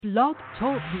Blog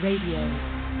Talk Radio.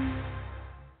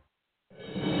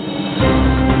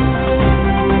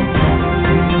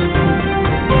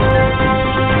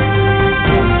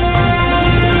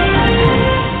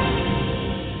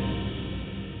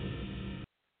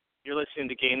 You're listening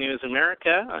to Gay News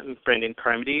America. I'm Brendan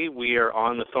Carmody. We are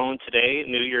on the phone today,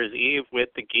 New Year's Eve, with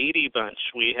the Gaydy Bunch.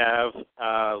 We have,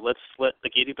 let's let the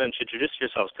Gaydy Bunch introduce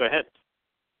yourselves. Go ahead.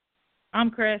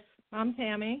 I'm Chris. I'm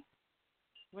Tammy.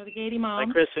 We're the Gaydy Moms.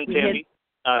 Hi, Chris and Tammy.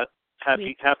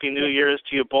 Happy New Year's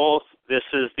to you both. This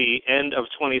is the end of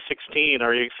 2016.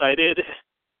 Are you excited?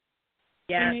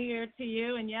 Yes. Happy New Year to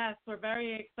you, and yes, we're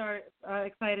very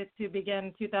excited to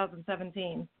begin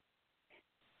 2017.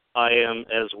 I am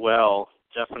as well,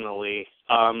 definitely.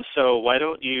 So why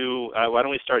don't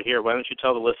we start here? Why don't you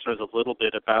tell the listeners a little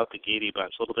bit about the Gaydy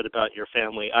Bunch, a little bit about your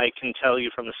family? I can tell you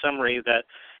from the summary that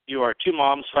you are 2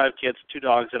 moms, 5 kids, 2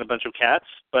 dogs, and a bunch of cats,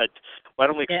 but why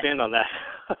don't we expand on that?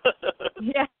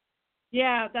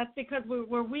 Yeah, that's because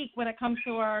we're weak when it comes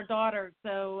to our daughters,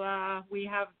 so we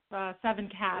have 7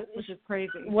 cats, which is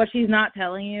crazy. What she's not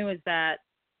telling you is that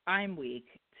I'm weak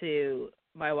to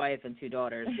my wife and 2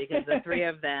 daughters because the 3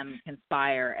 of them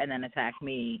conspire and then attack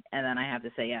me, and then I have to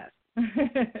say yes. Do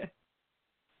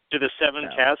the 7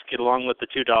 cats get along with the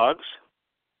 2 dogs?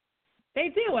 They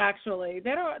do, actually.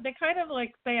 They kind of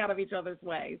like stay out of each other's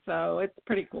way, so it's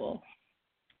pretty cool.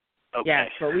 Okay. Yeah,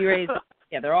 but we raise.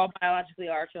 Yeah, they're all biologically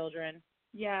our children.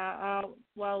 Yeah.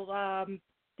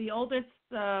 The oldest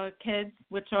kids,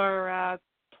 which are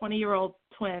 20-year-old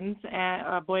twins,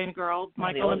 a boy and girl,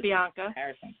 Michael and Bianca.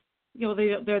 Harrison.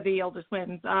 They're the older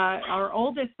twins. Our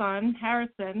oldest son,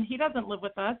 Harrison, he doesn't live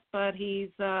with us, but he's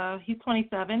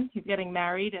 27. He's getting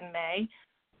married in May,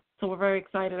 so we're very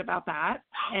excited about that.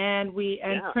 And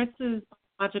Chris's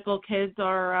biological kids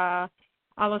are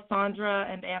Alessandra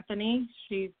and Anthony.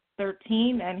 She's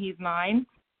 13 and he's 9.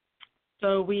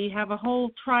 So we have a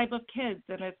whole tribe of kids,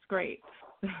 and it's great.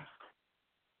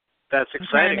 That's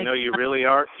exciting. No, you really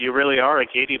are a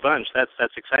Gaydy Bunch.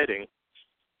 That's exciting.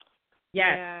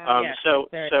 Yeah. So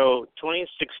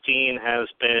 2016 has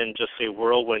been just a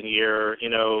whirlwind year. You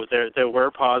know, there were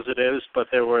positives,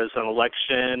 but there was an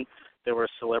election, there were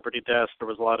celebrity deaths, there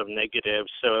was a lot of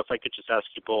negatives. So if I could just ask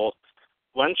you both,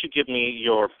 why don't you give me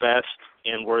your best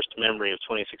and worst memory of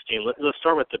 2016? Let's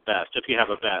start with the best, if you have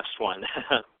a best one.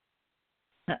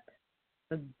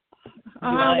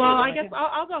 I guess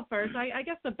I'll go first. I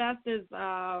guess the best is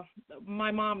my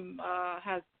mom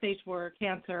has stage 4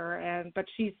 cancer, but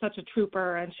she's such a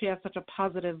trooper, and she has such a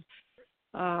positive,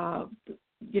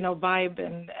 vibe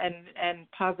and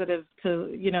positive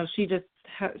to, she just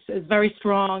is very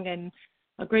strong and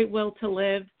a great will to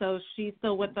live. So she's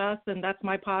still with us, and that's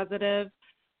my positive.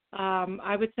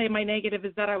 I would say my negative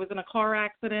is that I was in a car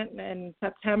accident in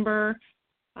September,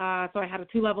 so I had a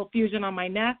 2-level fusion on my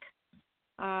neck.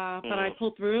 But I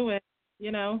pulled through, and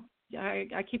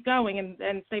I keep going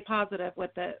and stay positive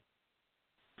with it.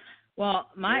 Well,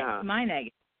 my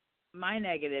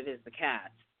negative is the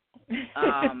cats.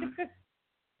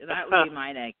 That would be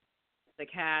my negative. The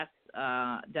cats,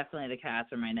 definitely the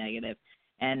cats are my negative,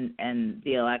 and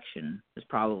the election is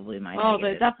probably my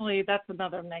negative. That's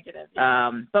another negative.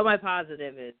 Yeah. But my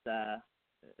positive is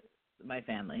my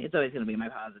family. It's always going to be my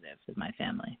positive is my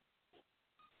family.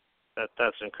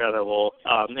 That's incredible.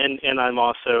 And I'm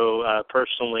also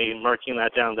personally marking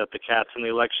that down, that the cats in the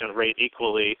election rate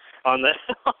equally on the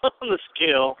on the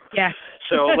scale. Yeah.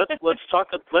 So let's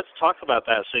talk about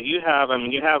that. So you have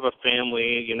a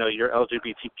family, you're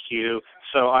LGBTQ.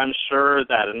 So I'm sure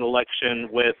that an election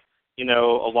with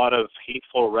a lot of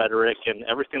hateful rhetoric and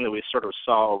everything that we sort of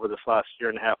saw over this last year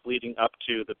and a half leading up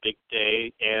to the big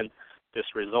day and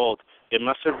this result, it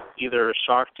must have either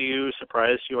shocked you,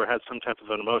 surprised you, or had some type of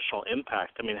an emotional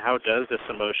impact. I mean, how does this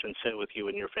emotion sit with you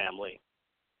and your family?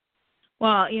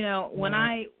 Well, when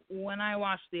I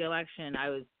watched the election, I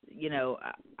was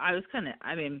I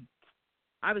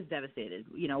was devastated.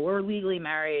 We're legally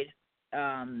married,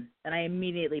 and I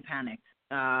immediately panicked.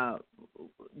 I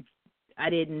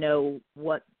didn't know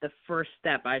what the first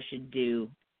step I should do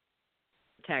to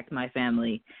protect my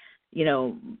family.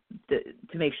 To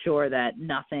make sure that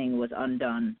nothing was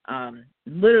undone.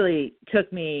 Literally took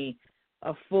me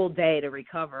a full day to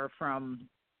recover from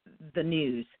the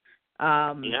news.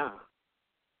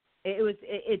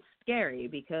 It's scary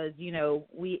because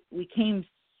we've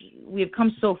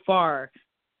come so far,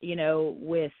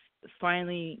 with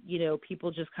finally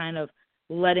people just kind of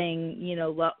letting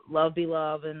love be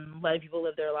love and letting people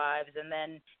live their lives, and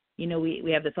then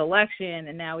we have this election,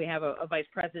 and now we have a vice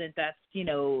president that's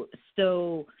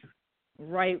so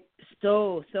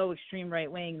so extreme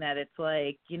right wing that it's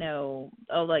like,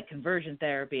 like conversion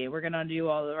therapy. We're going to undo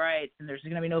all the rights, and there's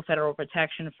going to be no federal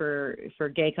protection for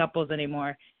gay couples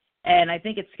anymore. And I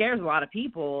think it scares a lot of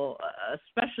people,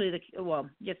 especially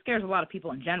it scares a lot of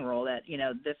people in general that,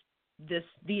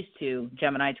 these two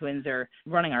Gemini twins are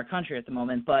running our country at the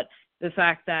moment. But the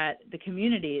fact that the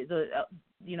community,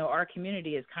 our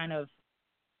community is kind of,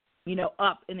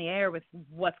 up in the air with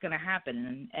what's going to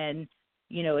happen. And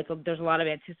there's a lot of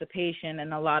anticipation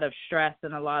and a lot of stress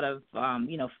and a lot of,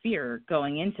 fear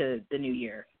going into the new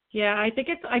year. Yeah, I think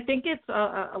it's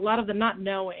a lot of the not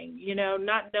knowing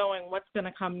what's going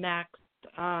to come next.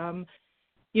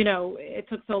 It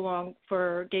took so long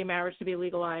for gay marriage to be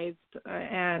legalized,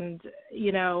 and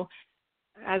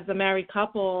as a married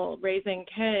couple raising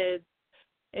kids,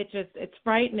 it's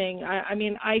frightening.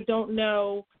 I don't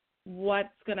know what's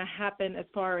going to happen as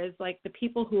far as like the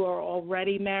people who are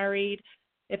already married,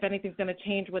 if anything's going to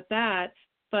change with that.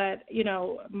 But,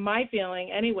 my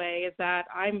feeling anyway is that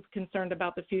I'm concerned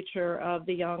about the future of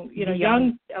the young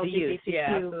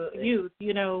LGBTQ youth.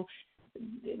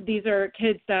 These are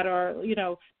kids that are,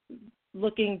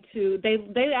 looking to,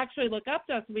 they actually look up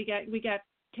to us. We get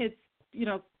kids,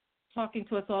 talking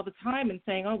to us all the time and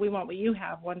saying, oh, we want what you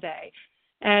have one day.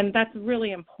 And that's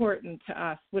really important to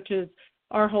us, which is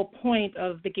our whole point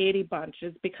of the Gaydy Bunch,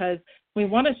 is because we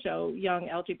want to show young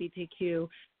LGBTQ,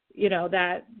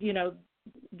 that,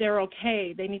 they're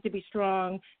okay. They need to be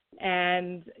strong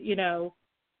and,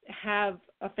 have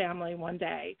a family one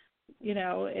day.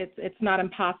 It's not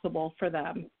impossible for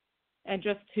them. And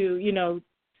just to,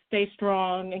 stay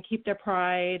strong and keep their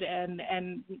pride and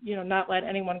not let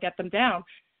anyone get them down.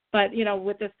 But,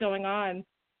 with this going on,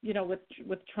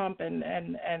 with Trump and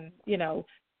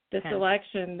this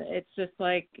election, it's just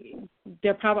like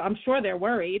I'm sure they're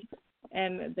worried,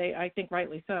 and I think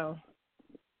rightly so.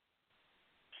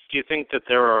 Do you think that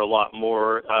there are a lot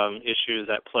more issues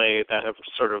at play that have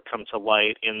sort of come to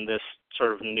light in this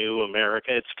sort of new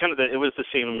America? It's kind of it was the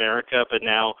same America, but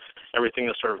now everything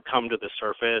has sort of come to the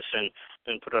surface and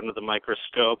been put under the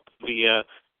microscope via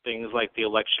things like the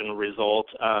election result.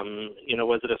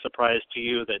 Was it a surprise to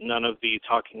you that none of the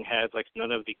talking heads, like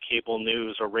none of the cable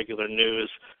news or regular news,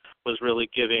 was really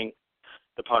giving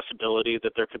the possibility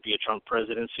that there could be a Trump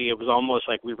presidency? It was almost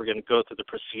like we were going to go through the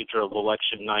procedure of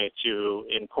election night to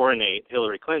coronate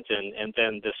Hillary Clinton, and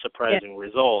then this surprising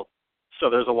result. So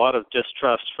there's a lot of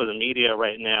distrust for the media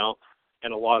right now,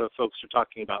 and a lot of folks are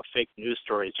talking about fake news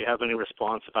stories. Do you have any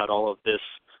response about all of this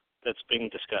that's being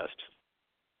discussed?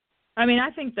 I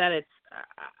think that it's,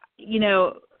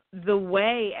 the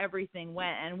way everything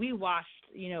went, and we watched,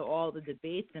 all the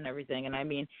debates and everything, and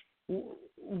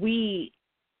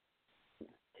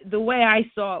the way I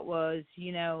saw it was,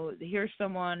 here's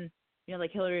someone,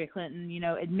 like Hillary Clinton,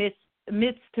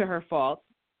 admits to her faults,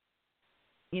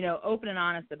 open and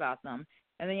honest about them.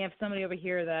 And then you have somebody over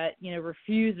here that,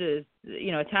 refuses,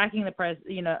 attacking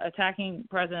attacking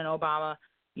President Obama,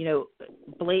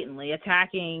 blatantly,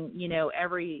 attacking,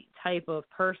 every type of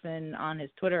person on his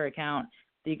Twitter account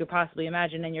that you could possibly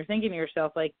imagine. And you're thinking to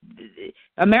yourself, like,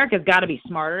 America's got to be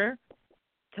smarter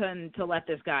to let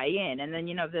this guy in. And then,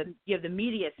 you have the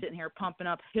media sitting here pumping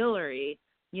up Hillary,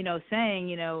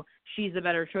 saying, she's the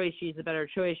better choice, she's the better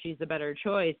choice, she's the better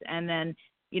choice. And then,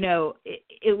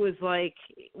 it was like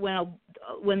when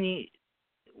we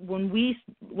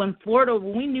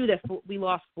knew that we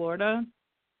lost Florida,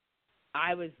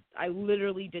 I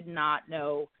literally did not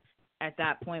know at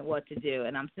that point what to do.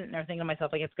 And I'm sitting there thinking to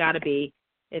myself, like,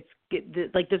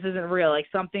 like, this isn't real. Like,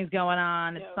 something's going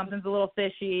on. Something's a little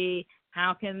fishy.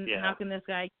 How can this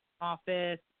guy get in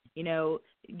office?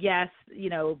 Yes,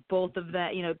 both of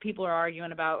that, people are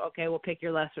arguing about, okay, we'll pick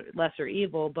your lesser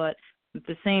evil. But at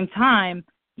the same time,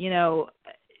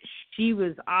 she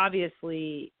was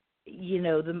obviously,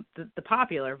 the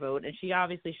popular vote, and she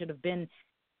obviously should have been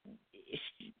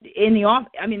in the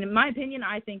office. In my opinion,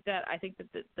 I think that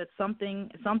something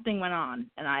went on,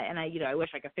 and I wish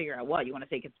I could figure out what. You want to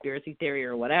say conspiracy theory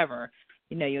or whatever,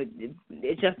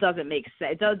 it just doesn't make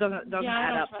sense. It doesn't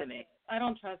add up to me. I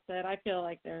don't trust it. I feel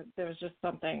like there was just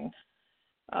something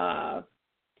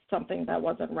that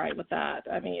wasn't right with that.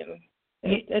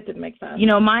 It didn't make sense.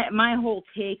 My whole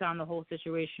take on the whole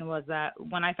situation was that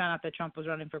when I found out that Trump was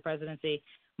running for presidency,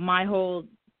 my whole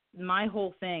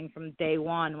thing from day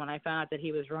one, when I found out that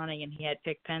he was running and he had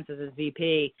picked Pence as his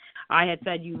VP, I had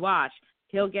said, you watch,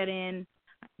 he'll get in,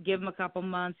 give him a couple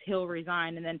months, he'll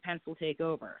resign, and then Pence will take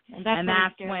over. And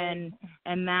that's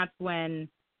when,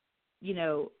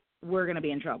 we're going to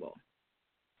be in trouble.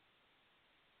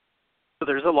 So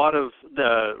there's a lot of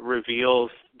the reveals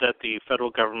that the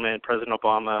federal government, President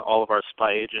Obama, all of our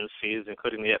spy agencies,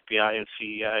 including the FBI and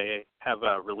CIA, have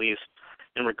released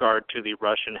in regard to the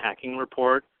Russian hacking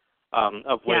report,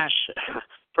 of which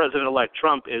President-elect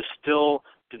Trump is still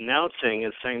denouncing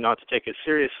and saying not to take it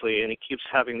seriously, and he keeps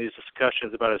having these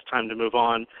discussions about it's time to move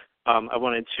on. I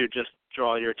wanted to just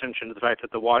draw your attention to the fact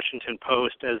that the Washington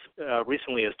Post, as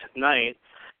recently as tonight,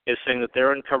 is saying that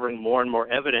they're uncovering more and more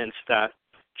evidence that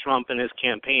Trump and his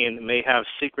campaign may have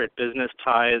secret business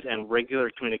ties and regular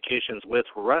communications with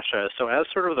Russia. So as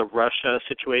sort of the Russia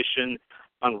situation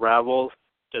unravels,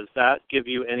 does that give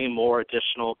you any more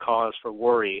additional cause for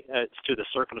worry as to the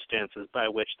circumstances by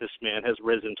which this man has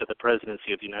risen to the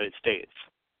presidency of the United States?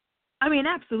 I mean,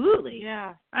 absolutely.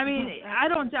 Yeah. I mean, I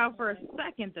don't doubt for a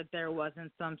second that there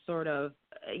wasn't some sort of,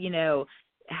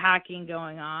 hacking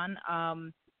going on.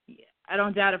 I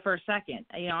don't doubt it for a second.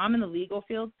 I'm in the legal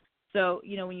field. So,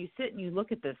 when you sit and you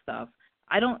look at this stuff,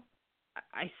 I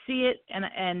see it,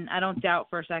 and I don't doubt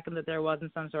for a second that there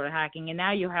wasn't some sort of hacking. And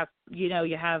now you have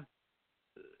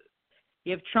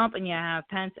Trump, and you have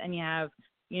Pence, and you have,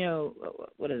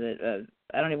 what is it?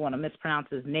 I don't even want to mispronounce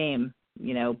his name,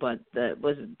 but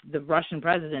was the Russian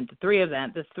president, the three of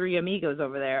them, the three amigos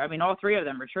over there. I mean, all three of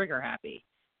them are trigger happy.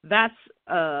 That's,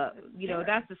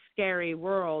 that's a scary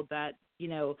world that,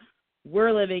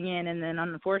 we're living in, and then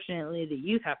unfortunately the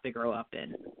youth have to grow up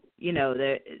in,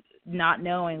 they're not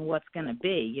knowing what's going to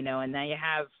be, and now you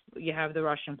have the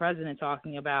Russian president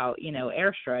talking about,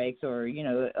 airstrikes or,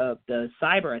 the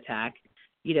cyber attack,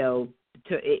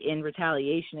 in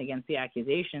retaliation against the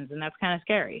accusations, and that's kind of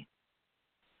scary.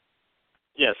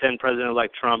 Yes, and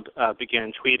President-elect Trump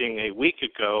began tweeting a week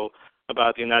ago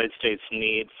about the United States'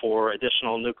 need for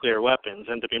additional nuclear weapons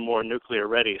and to be more nuclear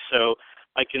ready. So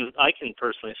I can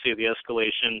personally see the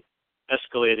escalating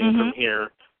from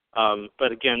here.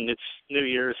 But again, it's New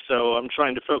Year's, so I'm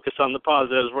trying to focus on the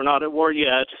positives. We're not at war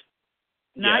yet.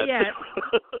 Not yet.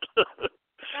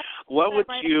 What would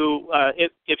you,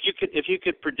 if you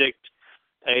could predict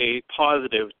a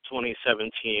positive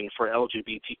 2017 for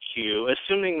LGBTQ,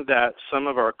 assuming that some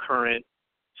of our current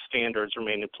standards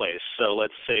remain in place? So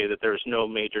let's say that there's no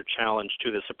major challenge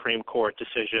to the Supreme Court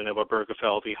decision of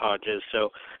Obergefell v. Hodges, so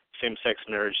same-sex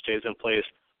marriage stays in place.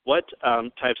 What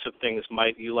types of things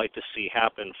might you like to see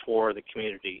happen for the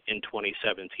community in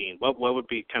 2017? What would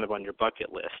be kind of on your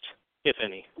bucket list, if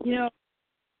any?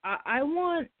 I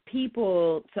want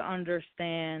people to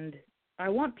understand. I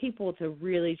want people to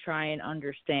really try and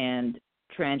understand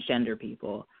transgender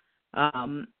people.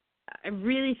 I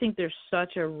really think there's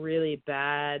such a really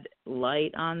bad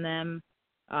light on them,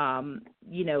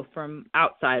 from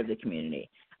outside of the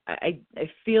community. I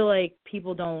feel like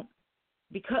people don't,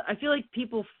 because I feel like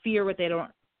people fear what they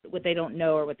don't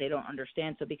know or what they don't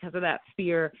understand. So because of that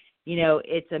fear,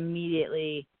 it's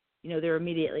immediately, they're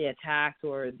immediately attacked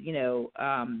or,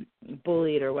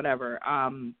 bullied or whatever.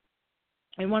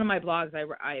 In one of my blogs,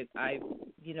 I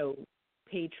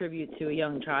paid tribute to a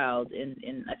young child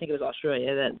in I think it was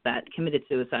Australia that committed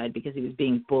suicide because he was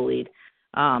being bullied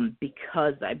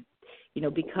because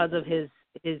of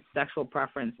his sexual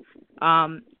preference.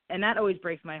 And that always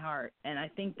breaks my heart. And I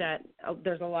think that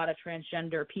there's a lot of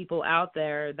transgender people out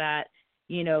there that,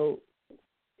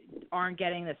 aren't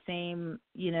getting the same,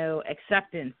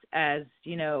 acceptance as,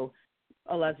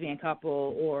 a lesbian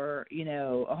couple or,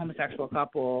 a homosexual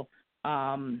couple.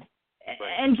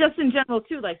 And just in general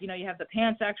too, like, you have the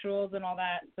pansexuals and all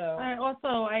that. So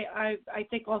I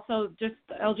think also just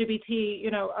LGBT,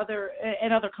 in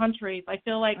other countries, I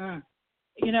feel like,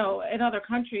 in other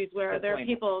countries where there are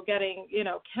people getting,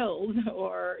 killed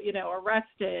or,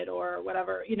 arrested or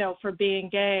whatever, for being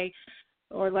gay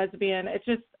or lesbian. It's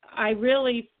just, I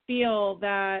really feel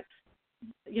that,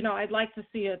 I'd like to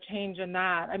see a change in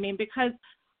that. I mean, because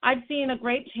I've seen a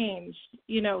great change,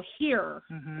 here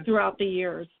throughout the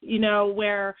years,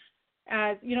 where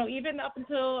as, even up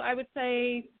until I would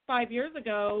say 5 years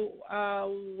ago,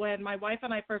 when my wife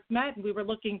and I first met, we were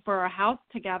looking for a house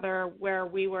together where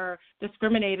we were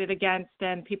discriminated against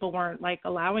and people weren't like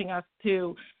allowing us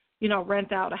to,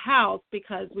 rent out a house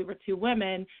because we were two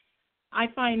women. I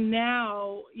find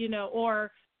now,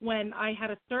 or when I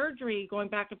had a surgery going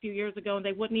back a few years ago and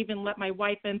they wouldn't even let my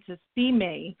wife in to see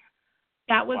me,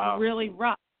 that was really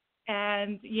rough.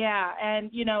 And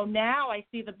now I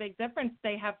see the big difference.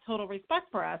 They have total respect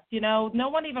for us. No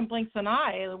one even blinks an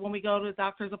eye when we go to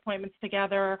doctor's appointments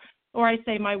together, or I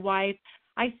say my wife.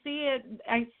 I see it.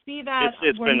 I see that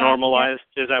it's been normalized.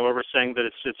 Is that what we're saying? That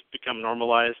it's become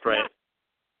normalized, right?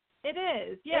 Yeah, it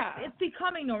is. Yeah, it's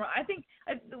becoming normal. I think,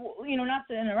 not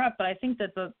to interrupt, but I think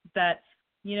that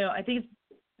I think it's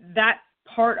that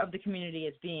part of the community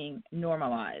is being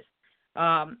normalized.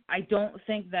 I don't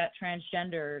think that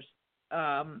transgenders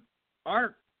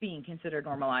are being considered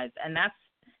normalized, and that's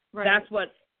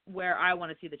where I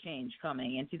want to see the change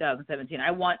coming in 2017.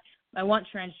 I want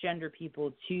transgender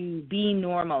people to be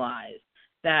normalized.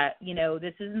 That, you know,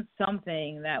 this isn't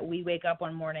something that we wake up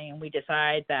one morning and we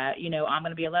decide that, you know, I'm going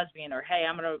to be a lesbian, or hey,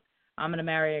 I'm going to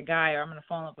marry a guy, or I'm going to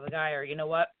fall in love with a guy, or you know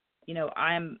what, you know,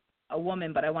 I'm a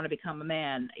woman but I want to become a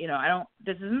man. You know,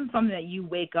 this isn't something that you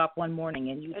wake up one morning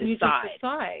and you decide. You just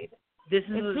decide. It's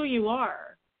who you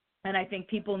are. And I think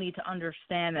people need to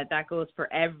understand that goes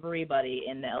for everybody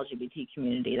in the LGBT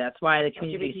community. That's why the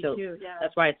community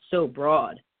that's why it's so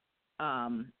broad.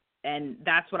 And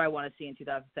that's what I want to see in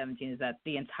 2017, is that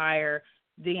the entire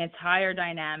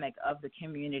dynamic of the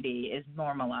community is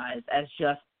normalized as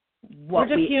just what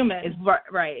we're just human. Is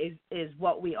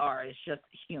what we are. It's just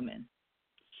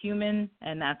human,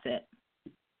 and that's it.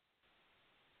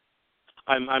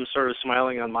 I'm sort of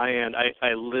smiling on my end.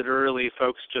 I literally,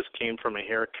 folks, just came from a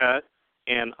haircut,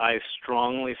 and I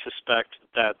strongly suspect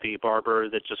that the barber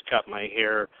that just cut my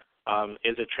hair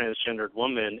is a transgendered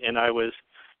woman, and I was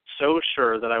so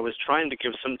sure that I was trying to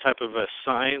give some type of a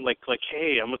sign, like,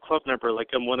 hey, I'm a club member, like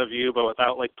I'm one of you, but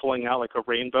without like pulling out like a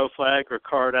rainbow flag or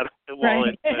card out of my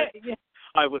wallet. Right. Yeah.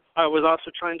 I was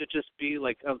also trying to just be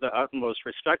like of the utmost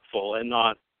respectful and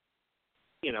not,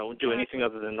 you know, do anything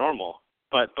other than normal.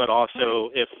 But also,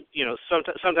 if you know,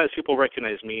 sometimes people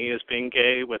recognize me as being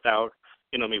gay without,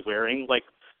 you know, me wearing like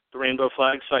the rainbow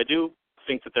flag. So I do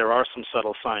think that there are some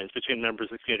subtle signs between members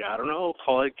of the community. I don't know,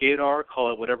 call it gaydar,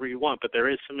 call it whatever you want, but there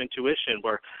is some intuition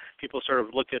where people sort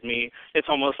of look at me. It's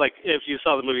almost like if you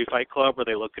saw the movie Fight Club where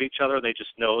they look at each other and they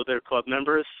just know they're club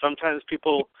members. Sometimes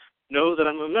people know that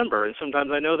I'm a member, and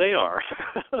sometimes I know they are.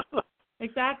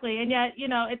 Exactly, and yet, you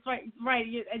know, it's right,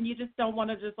 and you just don't want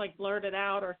to just like blurt it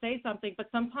out or say something, but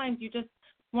sometimes you just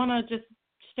want to just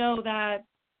show that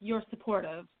you're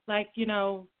supportive. Like, you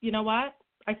know what?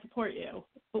 I support you,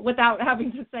 but without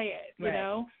having to say it, you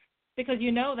know, because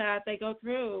you know that they go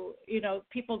through, you know,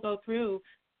 people go through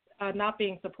not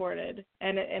being supported,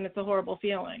 and it's a horrible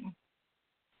feeling.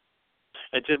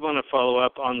 I did want to follow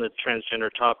up on the transgender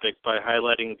topic by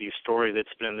highlighting the story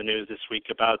that's been in the news this week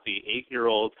about the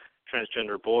 8-year-old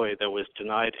transgender boy that was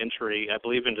denied entry, I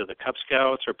believe, into the Cub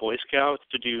Scouts or Boy Scouts.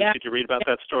 Did you read about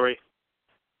that story?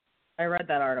 I read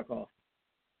that article.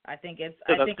 I think that's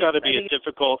got to be a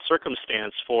difficult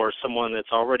circumstance for someone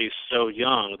that's already so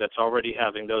young, that's already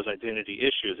having those identity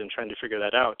issues and trying to figure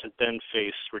that out, to then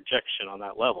face rejection on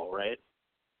that level, right?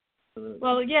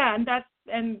 Well, yeah, and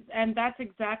that's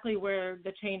exactly where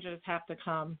the changes have to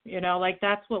come. You know, like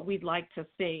that's what we'd like to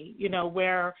see. You know,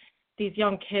 where these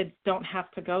young kids don't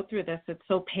have to go through this. It's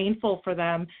so painful for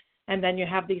them. And then you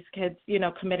have these kids, you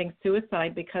know, committing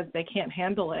suicide because they can't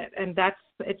handle it. And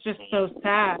it's just so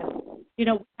sad. You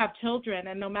know, we have children,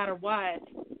 and no matter what,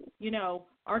 you know,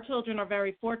 our children are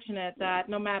very fortunate that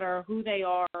no matter who they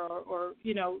are or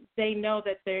you know, they know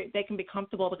that they can be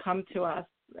comfortable to come to us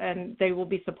and they will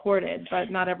be supported. But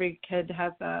not every kid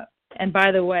has that. And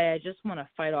by the way, I just want to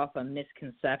fight off a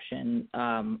misconception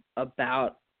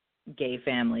about gay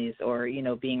families or, you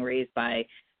know, being raised by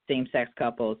same-sex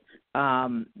couples.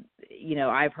 You know,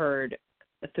 I've heard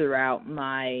throughout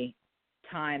my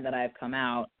time that I've come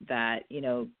out that, you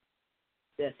know,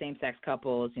 the same-sex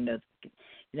couples, you know,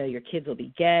 your kids will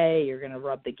be gay, you're going to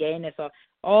rub the gayness off.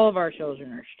 All of our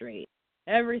children are straight.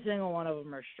 Every single one of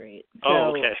them are straight. So,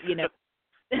 okay. You know.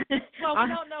 Well, we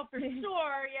don't know for sure.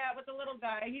 Yeah, with the little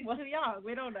guy, he's too young.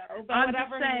 We don't know. But I'm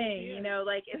whatever just saying, you know,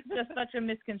 like it's just such a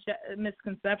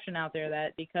misconception out there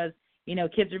that because, you know,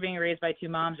 kids are being raised by two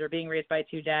moms or being raised by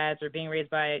two dads or being raised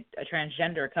by a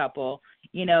transgender couple,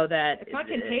 you know, that it's not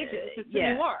contagious. It's who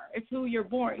you are. It's who you're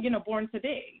born, you know, born to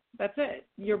be. That's it.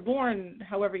 You're born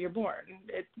however you're born.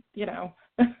 It's, you know.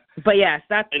 But yes,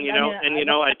 that's. And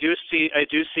I do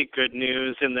see good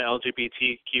news in the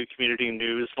LGBTQ community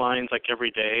news lines like every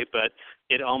day, but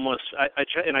it almost I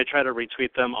try to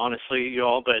retweet them honestly, you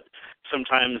all, but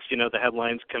sometimes, you know, the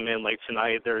headlines come in like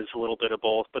tonight. There's a little bit of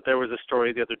both, but there was a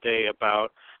story the other day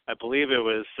about, I believe it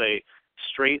was a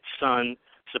straight son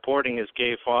supporting his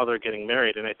gay father getting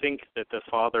married, and I think that the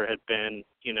father had been,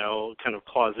 you know, kind of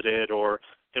closeted or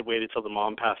had waited till the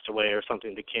mom passed away or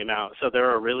something that came out. So there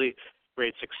are really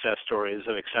great success stories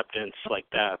of acceptance like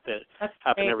that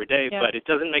happen every day, but it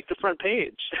doesn't make the front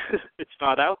page. It's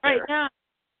not out there. Right,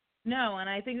 no, and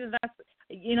I think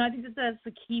that's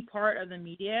the key part of the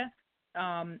media,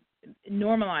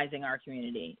 normalizing our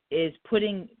community, is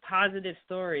putting positive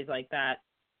stories like that,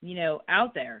 you know,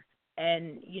 out there.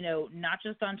 and, you know, not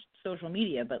just on social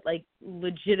media, but like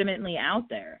legitimately out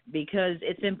there, because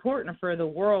it's important for the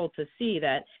world to see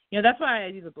that, you know, that's why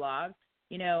I do the blog.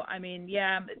 You know, I mean,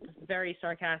 yeah, it's a very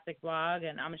sarcastic blog,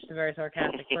 and I'm just a very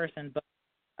sarcastic person, but,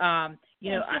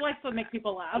 you know, she likes to make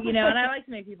people laugh. You know, and I like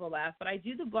to make people laugh, but I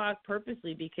do the blog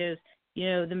purposely because, you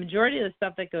know, the majority of the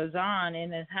stuff that goes on in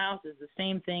this house is the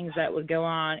same things that would go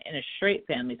on in a straight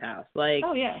family's house. Like,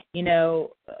 you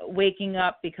know, waking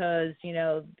up because, you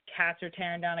know, cats are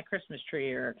tearing down a Christmas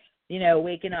tree, or, you know,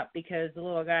 waking up because the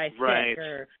little guy's sick,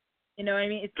 or, you know what I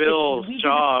mean? Bills,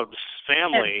 jobs,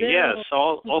 family, bills, yes,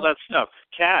 all that stuff.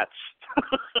 Cats.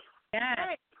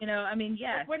 Right. You know, I mean,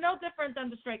 yeah. We're no different than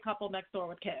the straight couple next door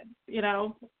with kids. You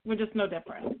know, we're just no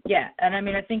different. Yeah, and I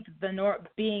mean, I think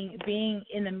being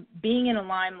in a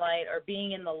limelight, or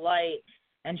being in the light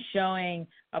and showing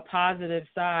a positive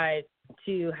side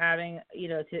to having, you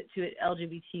know, to an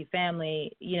LGBT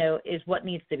family, you know, is what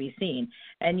needs to be seen.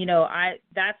 And, you know,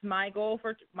 that's my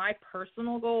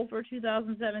personal goal for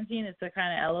 2017, is to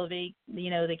kind of elevate,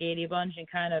 you know, the Gaydy Bunch, and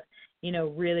kind of, you know,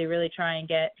 really, really try and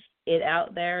get it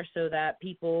out there so that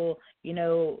people, you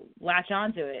know, latch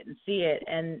onto it and see it,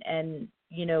 and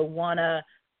you know, want to,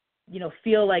 you know,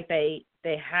 feel like they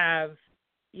have,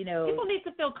 you know. People need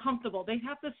to feel comfortable. They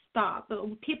have to stop.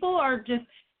 People are just,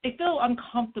 they feel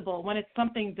uncomfortable when it's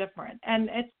something different, and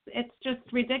it's just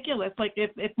ridiculous. Like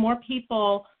if more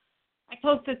people, I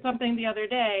posted something the other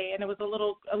day, and it was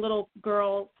a little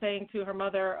girl saying to her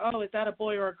mother, "Oh, is that a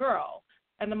boy or a girl?"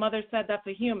 And the mother said, "That's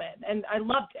a human." And I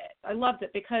loved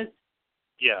it because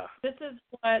this is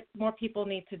what more people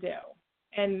need to do.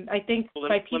 And I think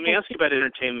let me ask you about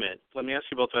entertainment. Let me ask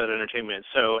you both about entertainment.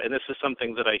 So, and this is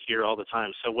something that I hear all the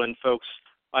time. So when folks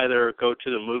either go to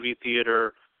the movie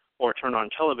theater or turn on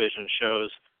television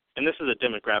shows, and this is a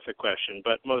demographic question,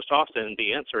 but most often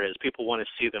the answer is people want to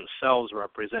see themselves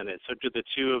represented. So do the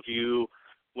two of you,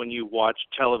 when you watch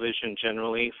television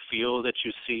generally, feel that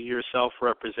you see yourself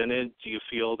represented? Do you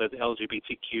feel that the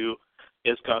LGBTQ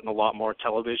has gotten a lot more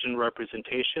television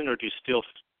representation, or do you still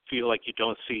feel like you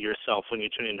don't see yourself when you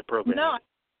tune into programming? No,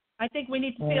 I think we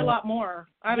need to see a lot more.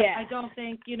 I don't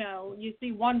think, you know, you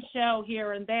see one show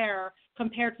here and there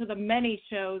compared to the many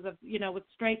shows of, you know, with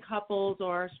straight couples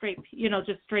or straight, you know,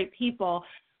 just straight people.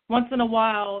 Once in a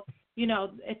while, you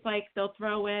know, it's like they'll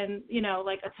throw in, you know,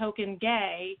 like a token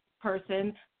gay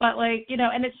person, but like, you know,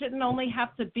 and it shouldn't only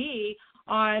have to be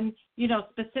on, you know,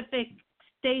 specific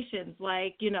stations,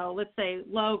 like, you know, let's say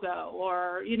Logo,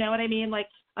 or, you know what I mean, like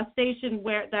a station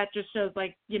where that just shows,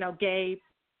 like, you know, gay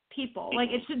people. Like,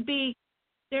 it should be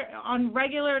there on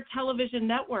regular television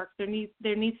networks. There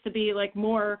needs to be like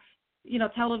more, you know,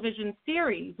 television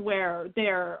series where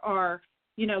there are,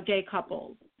 you know, gay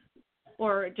couples,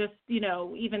 or just, you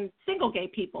know, even single gay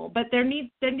people. But there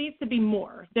needs to be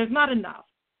more. There's not enough.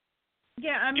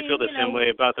 Yeah, I mean, do you feel the same way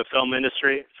about the film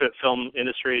industry? Film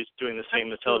industry is doing the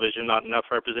same as television, not enough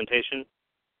representation?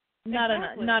 Not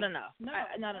enough. Not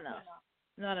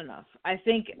enough. I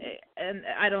think, and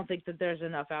I don't think that there's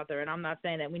enough out there. And I'm not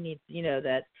saying that we need, you know,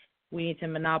 that we need to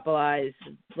monopolize,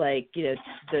 like, you know,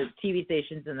 the TV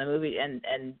stations and the movie and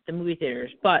the movie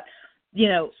theaters. But, you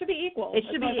know, it should be equal. It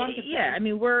should be. Yeah, I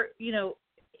mean, we're, you know.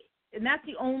 And that's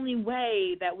the only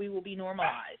way that we will be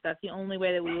normalized. That's the only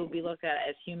way that we will be looked at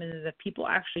as humans, is if people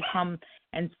actually come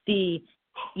and see,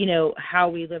 you know, how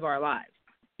we live our lives.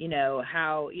 You know,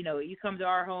 how, you know, you come to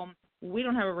our home, we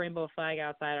don't have a rainbow flag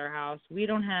outside our house. We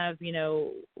don't have, you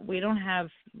know,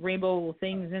 rainbow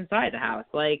things inside the house.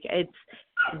 Like,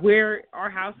 our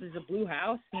house is a blue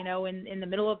house, you know, in the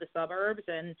middle of the suburbs,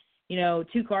 and, you know,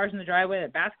 2 cars in the driveway, a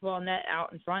basketball net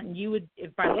out in front, and you would,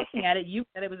 if by looking at it, you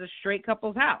said it was a straight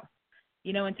couple's house.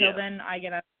 You know, until then I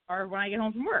get out of the car when I get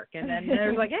home from work, and then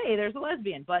there's like, hey, there's a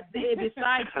lesbian. But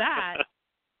besides that,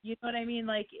 you know what I mean?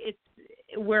 Like,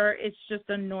 it's just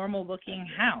a normal looking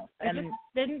house. And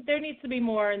there needs to be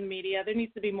more in the media. There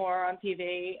needs to be more on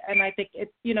TV. And I think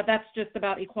it's, you know, that's just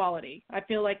about equality. I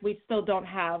feel like we still don't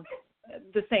have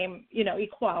the same, you know,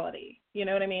 equality. You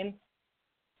know what I mean?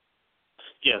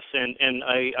 Yes, and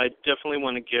I definitely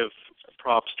want to give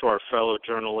props to our fellow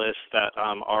journalists that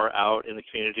are out in the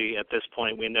community. At this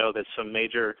point, we know that some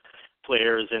major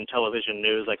players in television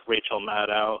news, like Rachel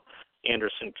Maddow,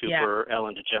 Anderson Cooper,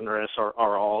 Ellen DeGeneres,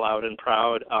 are all out and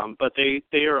proud. But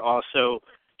they are also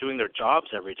doing their jobs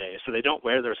every day, so they don't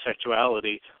wear their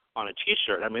sexuality on a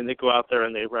T-shirt. I mean, they go out there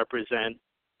and they represent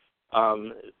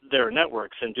their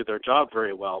networks and do their job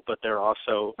very well, but they're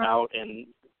also out and,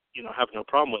 you know, have no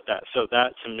problem with that. So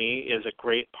that, to me, is a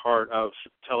great part of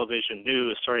television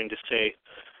news, starting to say,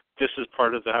 this is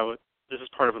part of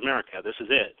America. This is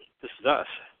it. This is us.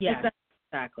 Yeah.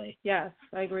 Exactly. Yes,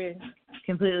 I agree.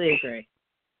 Completely agree.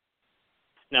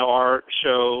 Now, our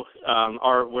show,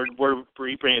 we're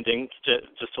rebranding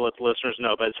just to let the listeners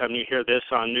know. By the time you hear this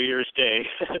on New Year's Day,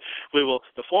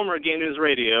 the former Gay News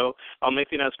Radio. I'll make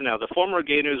the announcement now. The former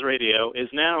Gay News Radio is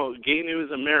now Gay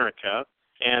News America,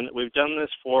 and we've done this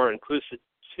for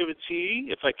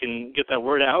inclusivity, if I can get that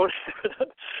word out.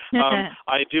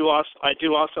 I do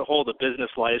also hold a business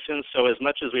license, so as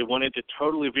much as we wanted to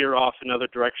totally veer off in other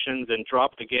directions and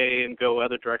drop the gay and go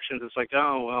other directions, it's like,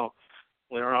 oh well.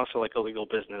 We're also like a legal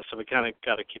business, so we kind of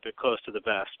got to keep it close to the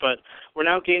vest. But we're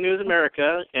now Gay News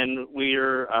America, and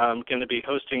we're going to be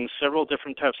hosting several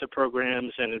different types of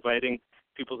programs and inviting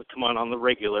people to come on the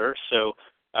regular. So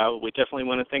we definitely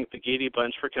want to thank the Gaydy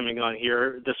Bunch for coming on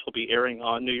here. This will be airing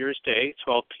on New Year's Day,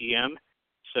 12 p.m.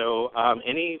 So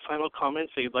any final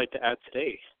comments that you'd like to add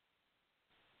today?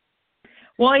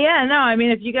 Well, yeah, no, I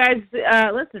mean, if you guys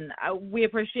listen, we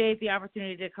appreciate the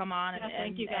opportunity to come on and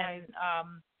thank you guys.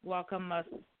 And welcome us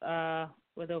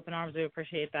with open arms. We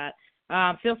appreciate that.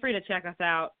 Feel free to check us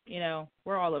out. You know,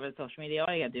 we're all over the social media.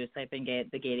 All you got to do is type in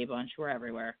the Gaydy Bunch. We're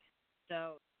everywhere.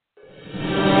 So.